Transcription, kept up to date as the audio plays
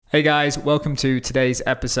Hey guys, welcome to today's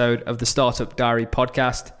episode of the Startup Diary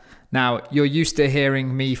podcast. Now, you're used to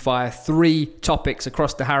hearing me fire 3 topics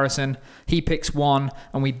across to Harrison. He picks one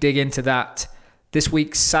and we dig into that. This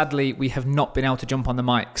week, sadly, we have not been able to jump on the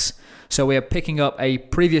mics. So we are picking up a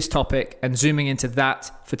previous topic and zooming into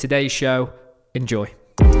that for today's show. Enjoy.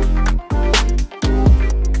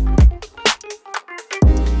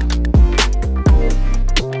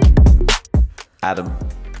 Adam.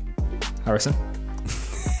 Harrison.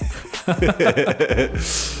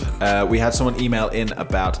 We had someone email in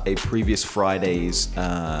about a previous Friday's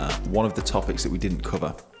one of the topics that we didn't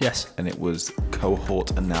cover. Yes. And it was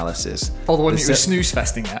cohort analysis. Oh, the one that you were snooze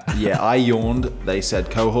festing at. Yeah, I yawned. They said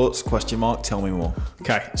cohorts, ? Tell me more.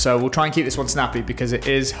 Okay, so we'll try and keep this one snappy because it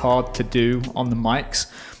is hard to do on the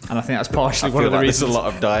mics. And I think that's partially one of the reasons. There's a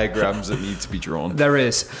lot of diagrams that need to be drawn. There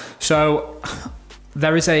is. So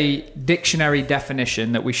there is a dictionary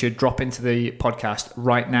definition that we should drop into the podcast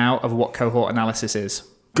right now of what cohort analysis is.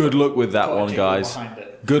 Good luck with that one, guys.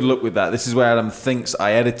 Good luck with that. This is where Adam thinks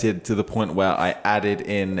I edited to the point where I added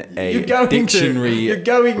in a dictionary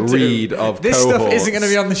read of this cohorts. Stuff isn't going to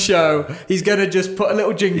be on the show. He's going to just put a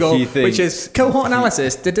little jingle, which is cohort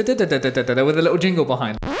analysis, with a little jingle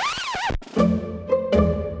behind.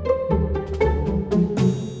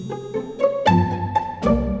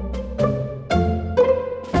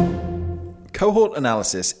 Cohort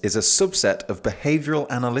analysis is a subset of behavioral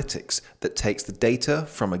analytics that takes the data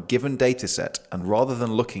from a given dataset and rather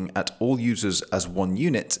than looking at all users as one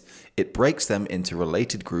unit, it breaks them into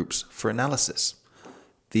related groups for analysis.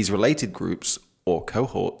 These related groups, or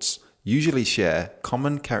cohorts, usually share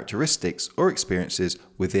common characteristics or experiences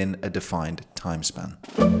within a defined time span.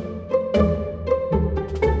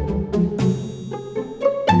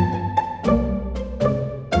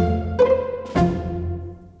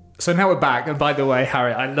 So now we're back, and by the way,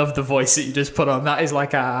 Harry, I love the voice that you just put on. That is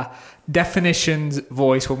like our definitions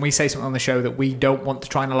voice when we say something on the show that we don't want to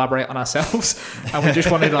try and elaborate on ourselves, and we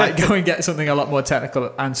just want to go and get something a lot more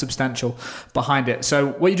technical and substantial behind it. So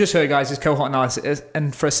what you just heard, guys, is cohort analysis,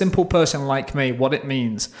 and for a simple person like me, what it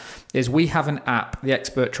means is we have an app, the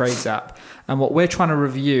Expert Trades app, and what we're trying to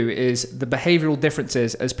review is the behavioral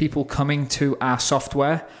differences as people coming to our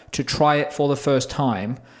software to try it for the first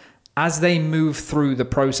time. As they move through the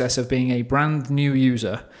process of being a brand new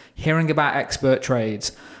user, hearing about Expert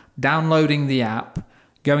Trades, downloading the app,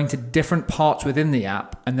 going to different parts within the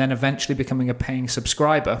app, and then eventually becoming a paying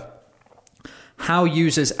subscriber, how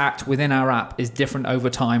users act within our app is different over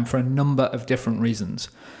time for a number of different reasons.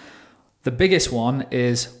 The biggest one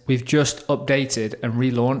is we've just updated and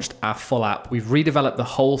relaunched our full app. We've redeveloped the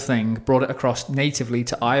whole thing, brought it across natively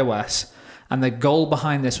to iOS. And the goal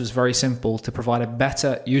behind this was very simple, to provide a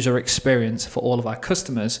better user experience for all of our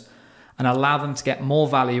customers and allow them to get more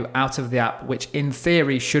value out of the app, which in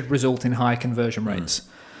theory should result in higher conversion rates.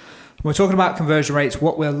 When we're talking about conversion rates,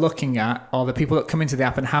 what we're looking at are the people that come into the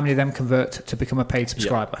app and how many of them convert to become a paid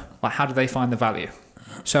subscriber. Yep. Like, how do they find the value?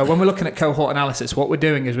 So when we're looking at cohort analysis, what we're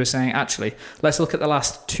doing is we're saying, actually, let's look at the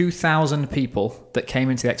last 2,000 people that came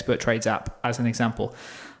into the Expert Trades app as an example.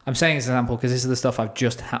 I'm saying as an example because this is the stuff I've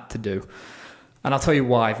just had to do. And I'll tell you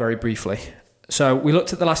why very briefly. So we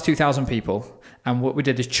looked at the last 2,000 people, and what we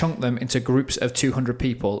did is chunk them into groups of 200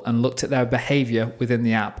 people and looked at their behavior within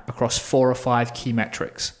the app across 4 or 5 key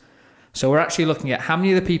metrics. So we're actually looking at how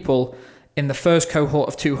many of the people in the first cohort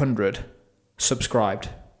of 200 subscribed,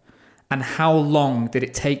 and how long did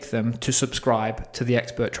it take them to subscribe to the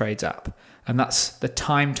Expert Trades app. And that's the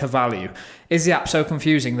time to value. Is the app so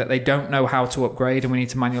confusing that they don't know how to upgrade and we need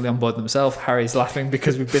to manually onboard themselves? Harry's laughing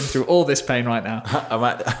because we've been through all this pain right now. I'm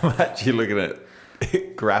actually looking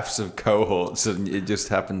at graphs of cohorts and it just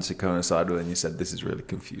happens to coincide with when you said this is really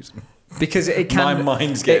confusing. Because it can, my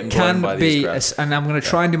mind's getting blown by these graphs. And I'm going to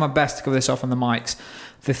try and do my best to cover this off on the mics.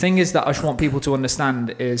 The thing is that I just want people to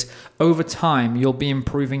understand is over time, you'll be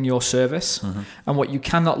improving your service. Mm-hmm. And what you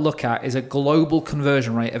cannot look at is a global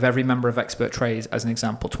conversion rate of every member of Expert Trades, as an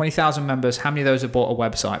example. 20,000 members, how many of those have bought a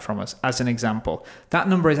website from us, as an example? That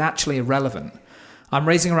number is actually irrelevant. I'm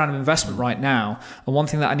raising a round of investment right now. And one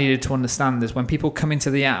thing that I needed to understand is when people come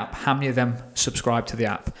into the app, how many of them subscribe to the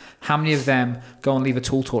app? How many of them go and leave a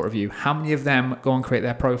tool talk review? How many of them go and create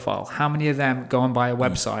their profile? How many of them go and buy a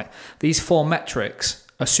website? These 4 metrics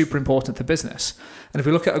are super important to business. And if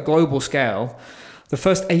we look at a global scale, the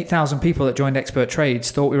first 8,000 people that joined Expert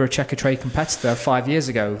Trades thought we were a Checkatrade competitor 5 years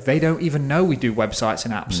ago. They don't even know we do websites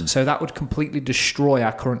and apps. So that would completely destroy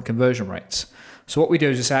our current conversion rates. So what we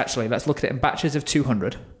do is just actually, let's look at it in batches of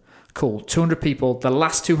 200. Cool, 200 people. The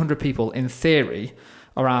last 200 people, in theory,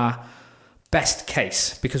 are our best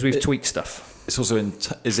case because we've tweaked stuff. it's also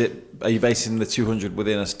are you basing the 200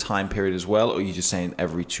 within a time period as well, or are you just saying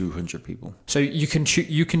every 200 people? So you can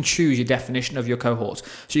choose your definition of your cohorts.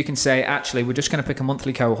 So you can say, actually, we're just going to pick a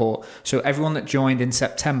monthly cohort. So everyone that joined in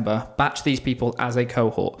September, batch these people as a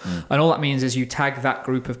cohort. And all that means is you tag that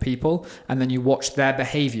group of people and then you watch their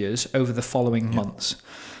behaviors over the following months.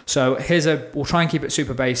 So we'll try and keep it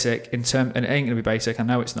super basic and it ain't going to be basic. I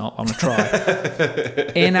know it's not. I'm going to try.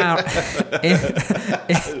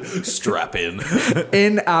 Strap in.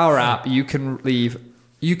 In our app, you can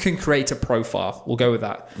create a profile. We'll go with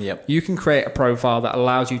that. Yep. You can create a profile that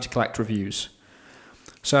allows you to collect reviews.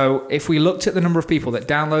 So if we looked at the number of people that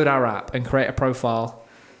download our app and create a profile,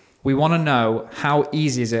 we want to know how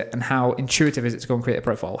easy is it and how intuitive is it to go and create a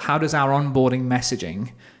profile? How does our onboarding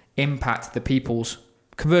messaging impact the people's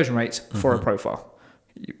conversion rates for a profile?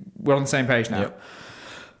 We're on the same page now. Yep.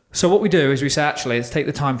 So what we do is we say, actually, let's take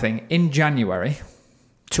the time thing. In January,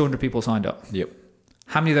 200 people signed up. Yep.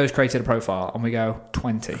 How many of those created a profile? And we go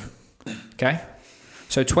 20. Okay.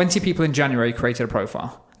 So 20 people in January created a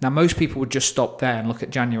profile. Now, most people would just stop there and look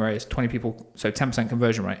at January as 20 people, so 10%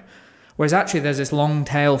 conversion rate. Whereas actually there's this long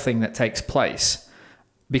tail thing that takes place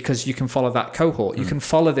because you can follow that cohort. You can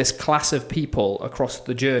follow this class of people across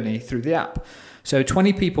the journey through the app. So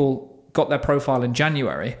 20 people got their profile in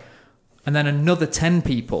January, and then another 10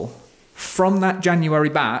 people from that January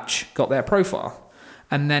batch got their profile.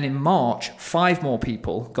 And then in March, 5 more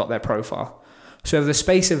people got their profile. So over the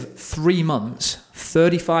space of 3 months,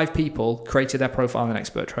 35 people created their profile in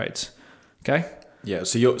Expert Trades. Okay? Yeah,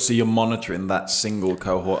 so you're monitoring that single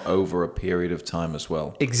cohort over a period of time as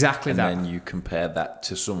well. Exactly that. And then you compare that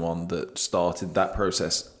to someone that started that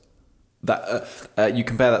process. You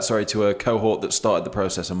compare that, to a cohort that started the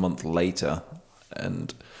process a month later,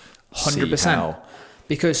 and 100%. see how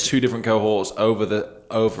because 2 different cohorts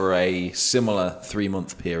over a similar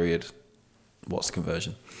 3-month period. What's the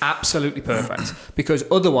conversion? Absolutely perfect. Because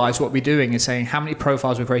otherwise what we're doing is saying how many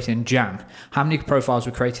profiles were created in Jan, how many profiles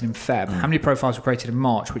were created in Feb, how many profiles were created in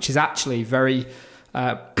March, which is actually very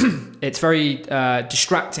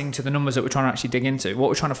distracting to the numbers that we're trying to actually dig into. What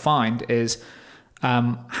we're trying to find is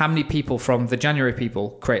how many people from the January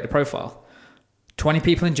people create a profile. 20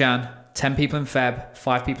 people in Jan, 10 people in Feb,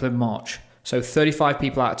 5 people in March. So 35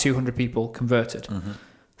 people out of 200 people converted.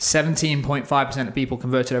 17.5% of people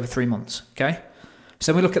converted over 3 months. Okay?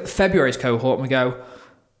 So we look at the February's cohort and we go,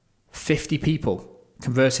 50 people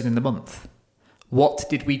converted in the month. What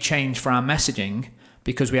did we change for our messaging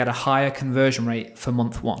because we had a higher conversion rate for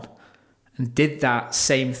month 1? And did that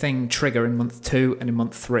same thing trigger in month 2 and in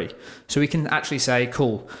month 3? So we can actually say,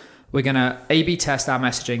 cool, we're going to A/B test our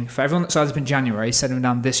messaging. For everyone that signs up in January, send them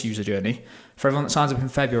down this user journey. For everyone that signs up in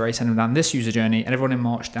February, send them down this user journey. And everyone in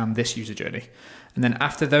March down this user journey. And then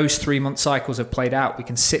after those 3-month cycles have played out, we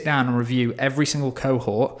can sit down and review every single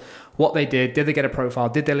cohort, what they did they get a profile,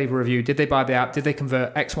 did they leave a review, did they buy the app, did they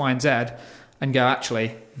convert X, Y, and Z, and go,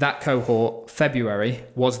 actually, that cohort, February,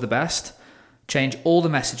 was the best. Change all the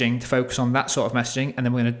messaging to focus on that sort of messaging, and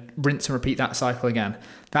then we're going to rinse and repeat that cycle again.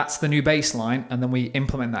 That's the new baseline, and then we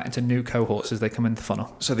implement that into new cohorts as they come into the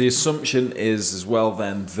funnel. So the assumption is as well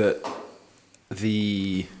then that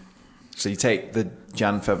so you take the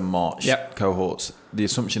Jan, Feb, and March cohorts. The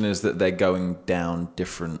assumption is that they're going down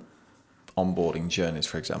different onboarding journeys,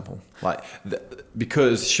 for example.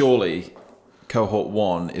 Because surely cohort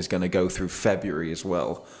 1 is going to go through February as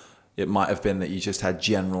well. It might have been that you just had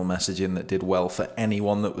general messaging that did well for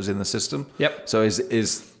anyone that was in the system. Yep. So is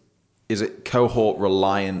it cohort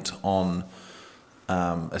reliant on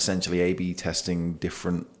essentially A/B testing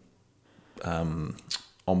different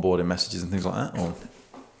onboarding messages and things like that? Or?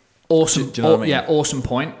 Awesome. Do you know what I mean? Yeah, awesome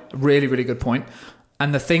point. Really, really good point.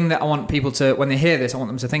 And the thing that I want people to, when they hear this, I want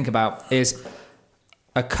them to think about is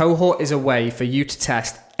a cohort is a way for you to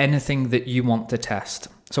test anything that you want to test.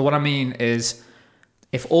 So what I mean is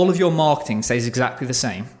if all of your marketing stays exactly the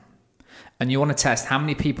same and you want to test how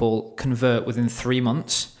many people convert within 3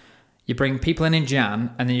 months, you bring people in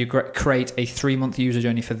Jan and then you create a 3-month user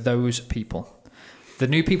journey for those people. The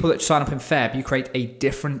new people that sign up in Feb, you create a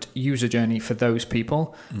different user journey for those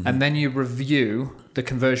people. And then you review the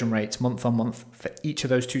conversion rates month on month for each of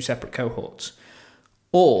those 2 separate cohorts.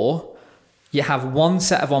 Or you have one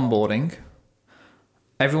set of onboarding.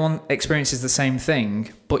 Everyone experiences the same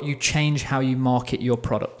thing, but you change how you market your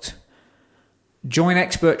product. Join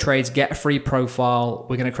Expert Trades, get a free profile.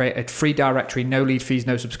 We're going to create a free directory, no lead fees,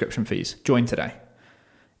 no subscription fees. Join today.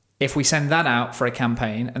 If we send that out for a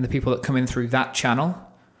campaign and the people that come in through that channel,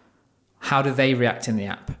 how do they react in the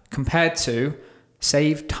app? Compared to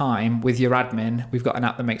save time with your admin, we've got an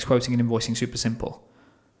app that makes quoting and invoicing super simple.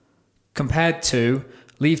 Compared to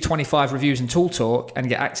leave 25 reviews in Tool Talk and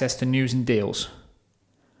get access to news and deals.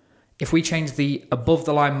 If we change the above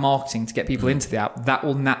the line marketing to get people into the app, that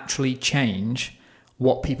will naturally change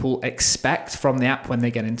what people expect from the app when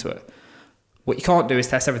they get into it. What you can't do is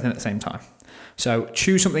test everything at the same time. So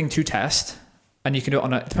choose something to test, and you can do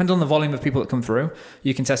it it depends on the volume of people that come through.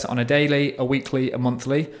 You can test it on a daily, a weekly, a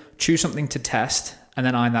monthly. Choose something to test and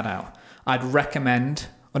then iron that out. I'd recommend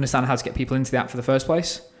understand how to get people into the app for the first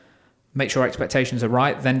place, make sure expectations are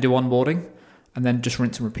right, then do onboarding, and then just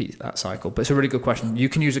rinse and repeat that cycle. But it's a really good question. You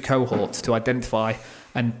can use a cohort to identify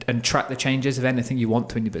and track the changes of anything you want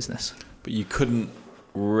to in your business. But you couldn't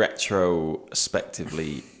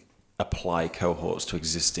retrospectively apply cohorts to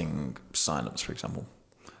existing signups, for example.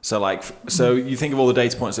 So you think of all the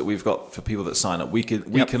data points that we've got for people that sign up. We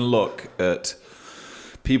can look at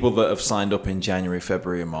people that have signed up in January,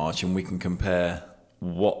 February, and March, and we can compare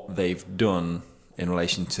what they've done in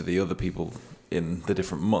relation to the other people in the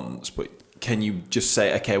different months. But can you just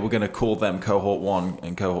say, okay, we're going to call them cohort 1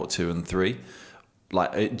 and cohort 2 and 3?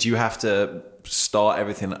 Like, do you have to start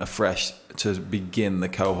everything afresh to begin the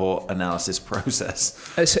cohort analysis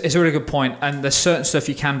process? It's a really good point, and there's certain stuff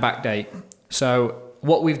you can backdate. So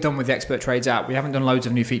what we've done with the Expert Trades app, we haven't done loads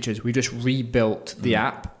of new features. We just rebuilt the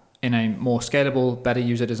app in a more scalable, better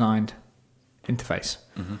user-designed interface.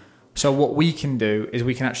 Mm-hmm. So what we can do is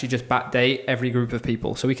we can actually just backdate every group of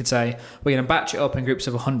people. So we could say, we're going to batch it up in groups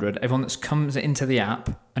of 100. Everyone that comes into the app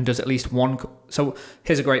and does at least one. So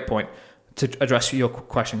here's a great point to address your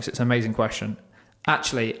question, because it's an amazing question.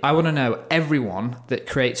 Actually, I want to know everyone that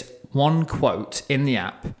creates one quote in the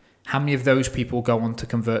app, how many of those people go on to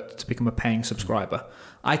convert to become a paying subscriber.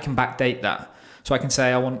 I can backdate that. So I can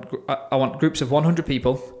say I want groups of 100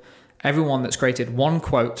 people, everyone that's created one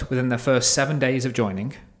quote within their first 7 days of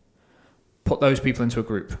joining, put those people into a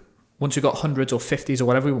group. Once we've got hundreds or 50s or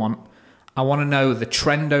whatever we want, I want to know the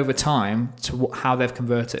trend over time to how they've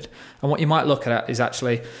converted. And what you might look at is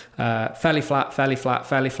actually fairly flat, fairly flat,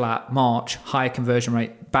 fairly flat, March, higher conversion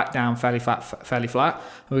rate, back down, fairly flat, fairly flat.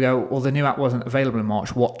 And we go, well, the new app wasn't available in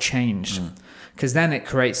March. What changed? Because then it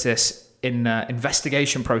creates this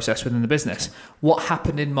investigation process within the business. What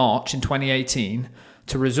happened in March in 2018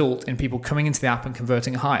 to result in people coming into the app and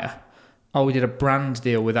converting higher? Oh, we did a brand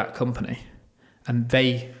deal with that company and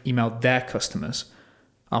they emailed their customers.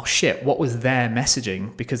 Oh shit, what was their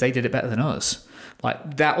messaging? Because they did it better than us.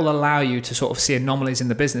 Like, that will allow you to sort of see anomalies in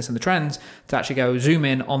the business and the trends to actually go zoom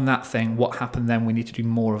in on that thing. What happened then? We need to do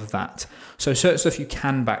more of that. So certain stuff you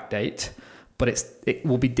can backdate, but it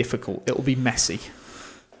will be difficult. It will be messy.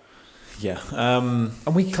 Yeah.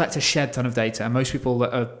 And we collect a shed ton of data. And most people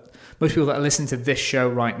that are listening to this show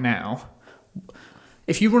right now,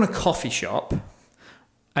 if you run a coffee shop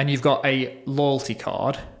and you've got a loyalty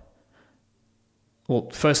card, well,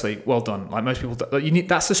 firstly, well done. Like most people,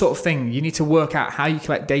 that's the sort of thing you need to work out how you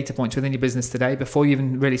collect data points within your business today before you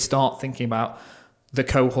even really start thinking about the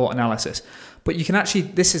cohort analysis. But you can actually,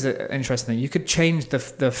 this is an interesting thing. You could change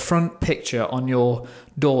the front picture on your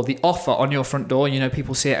door, the offer on your front door. You know,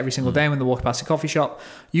 people see it every single day when they walk past a coffee shop.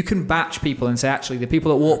 You can batch people and say, actually, the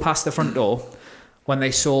people that walk past the front door, when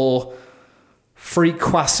they saw free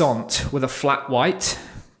croissant with a flat white,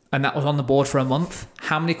 and that was on the board for a month,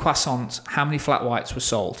 how many croissants, how many flat whites were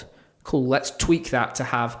sold? Cool, let's tweak that to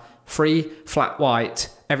have free flat white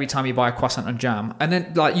every time you buy a croissant and jam. And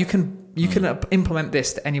then like you can implement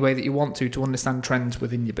this to any way that you want to understand trends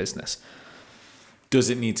within your business. Does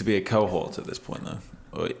it need to be a cohort at this point though?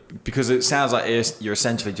 Because it sounds like you're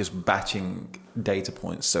essentially just batching data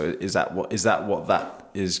points. So is that what that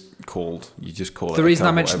is called? You just call it. The reason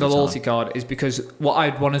I mentioned the loyalty card is because what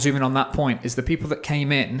I'd want to zoom in on that point is the people that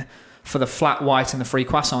came in for the flat white and the free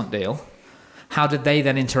croissant deal. How did they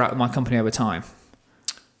then interact with my company over time?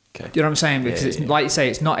 Okay. Do you know what I'm saying? Because it's like you say,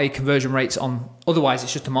 it's not a conversion rates on. Otherwise,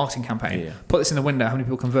 it's just a marketing campaign. Yeah. Put this in the window. How many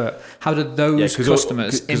people convert? How did those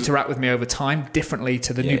customers interact with me over time differently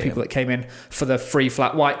to the new people that came in for the free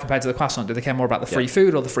flat white compared to the croissant? Do they care more about the free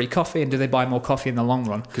food or the free coffee? And do they buy more coffee in the long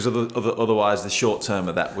run? Because otherwise, the short term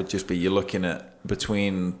of that would just be you're looking at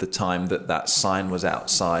between the time that sign was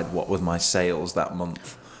outside, what was my sales that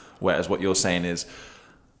month? Whereas what you're saying is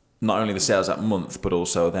not only the sales that month, but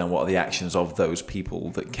also then what are the actions of those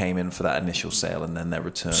people that came in for that initial sale and then their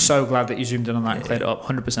return. So glad that you zoomed in on that and cleared it up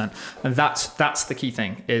 100%. And that's the key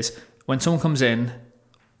thing is when someone comes in,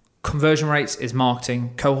 conversion rates is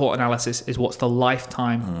marketing, cohort analysis is what's the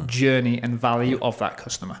lifetime journey and value of that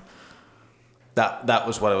customer. That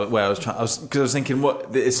was where I was trying. Because I was thinking,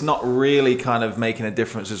 it's not really kind of making a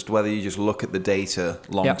difference as to whether you just look at the data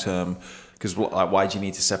long term. Because why do you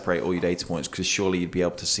need to separate all your data points? Because surely you'd be able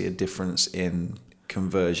to see a difference in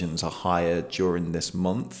conversions are higher during this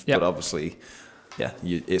month. Yep. But obviously, yeah,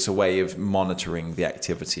 it's a way of monitoring the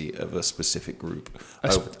activity of a specific group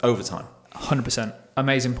over time. 100%.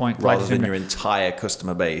 Amazing point. Rather than your entire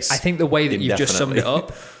customer base. I think the way that you've just summed it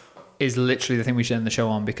up is literally the thing we should end the show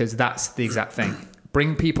on, because that's the exact thing.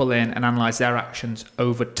 Bring people in and analyze their actions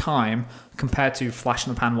over time compared to flash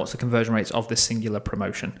in the pan, what's the conversion rates of this singular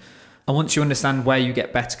promotion. And once you understand where you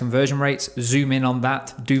get better conversion rates, zoom in on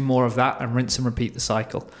that, do more of that, and rinse and repeat the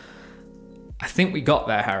cycle. I think we got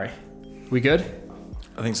there, Harry. We good?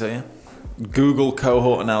 I think so, yeah. Google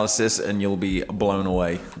cohort analysis and you'll be blown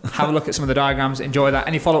away. Have a look at some of the diagrams. Enjoy that.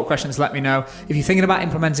 Any follow-up questions, let me know. If you're thinking about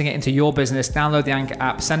implementing it into your business, download the Anchor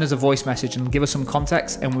app, send us a voice message and give us some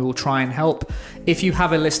context and we will try and help. If you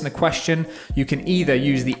have a listener question, you can either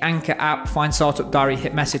use the Anchor app, find Startup Diary,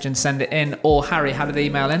 hit message and send it in, or Harry, how do they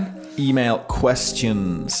email in? Email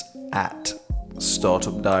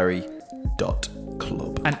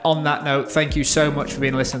questions@startupdiary.club. And on that note, thank you so much for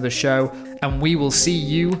being a listener to the show, and we will see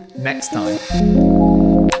you next time.